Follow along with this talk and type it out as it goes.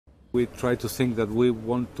We try to think that we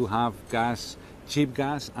want to have gas, cheap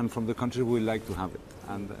gas, and from the country we like to have it.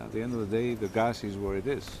 And at the end of the day, the gas is where it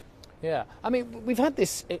is. Yeah, I mean, we've had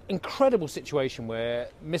this incredible situation where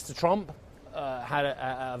Mr. Trump had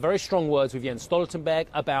a very strong words with Jens Stoltenberg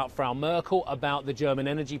about Frau Merkel, about the German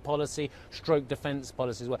energy policy, stroke defence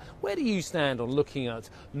policy as well. Where do you stand on looking at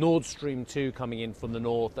Nord Stream 2 coming in from the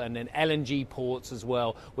north and then LNG ports as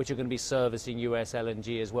well, which are going to be servicing US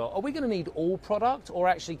LNG as well? Are we going to need all product, or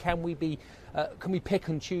actually can we pick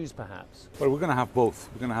and choose perhaps? Well, we're going to have both.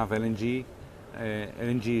 We're going to have LNG.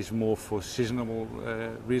 LNG is more for seasonal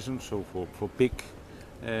reasons, so for peak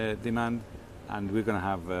demand, and we're going to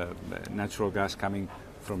have natural gas coming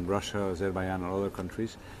from Russia, Azerbaijan, or other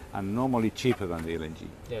countries, and normally cheaper than the LNG.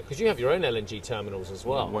 Yeah, because you have your own LNG terminals as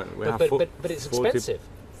well. But it's expensive.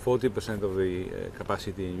 40% of the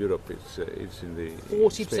capacity in Europe is in the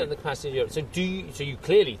 40% of the capacity in Europe. So so you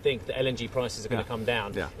clearly think that LNG prices are going to come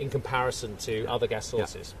down in comparison to other gas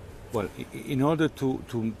sources? Yeah. Well, in order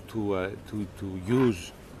to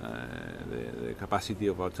use the capacity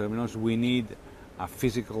of our terminals, we need a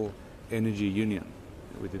physical energy union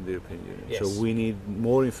within the European Union. Yes. So we need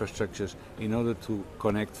more infrastructures in order to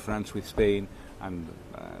connect France with Spain, and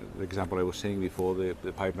the example I was saying before,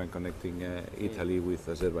 the pipeline connecting Italy with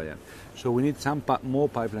Azerbaijan. So we need some more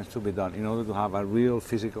pipelines to be done in order to have a real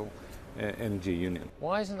physical energy union.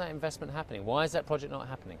 Why isn't that investment happening? Why is that project not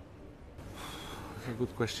happening? That's a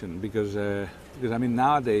good question, because I mean,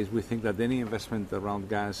 nowadays we think that any investment around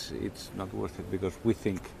gas, it's not worth it, because we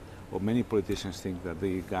think, or many politicians think, that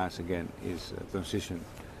the gas again is a transition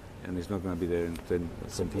and it's not going to be there in 10,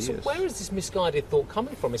 20 years. So where is this misguided thought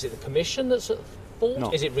coming from? Is it the Commission that's at fault?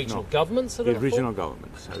 No, is it regional governments that are at fault? Regional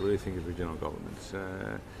governments. I really think it's regional governments.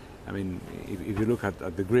 I mean, if you look at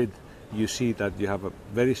the grid, you see that you have a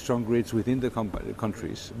very strong grids within the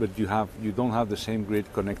countries, but you don't have the same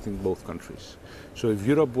grid connecting both countries. So if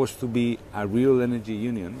Europe was to be a real energy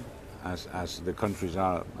union, as the countries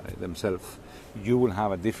are themselves, you will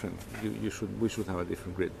have a different. We should have a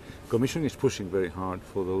different grid. Commission is pushing very hard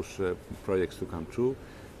for those projects to come true.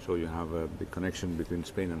 So you have the connection between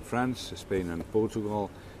Spain and France, Spain and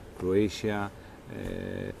Portugal, Croatia,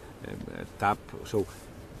 TAP. So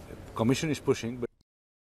Commission is pushing. But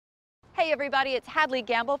hey everybody, it's Hadley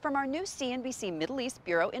Gamble from our new CNBC Middle East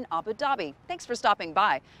Bureau in Abu Dhabi. Thanks for stopping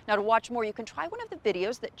by. Now to watch more, you can try one of the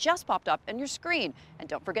videos that just popped up on your screen. And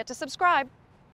don't forget to subscribe.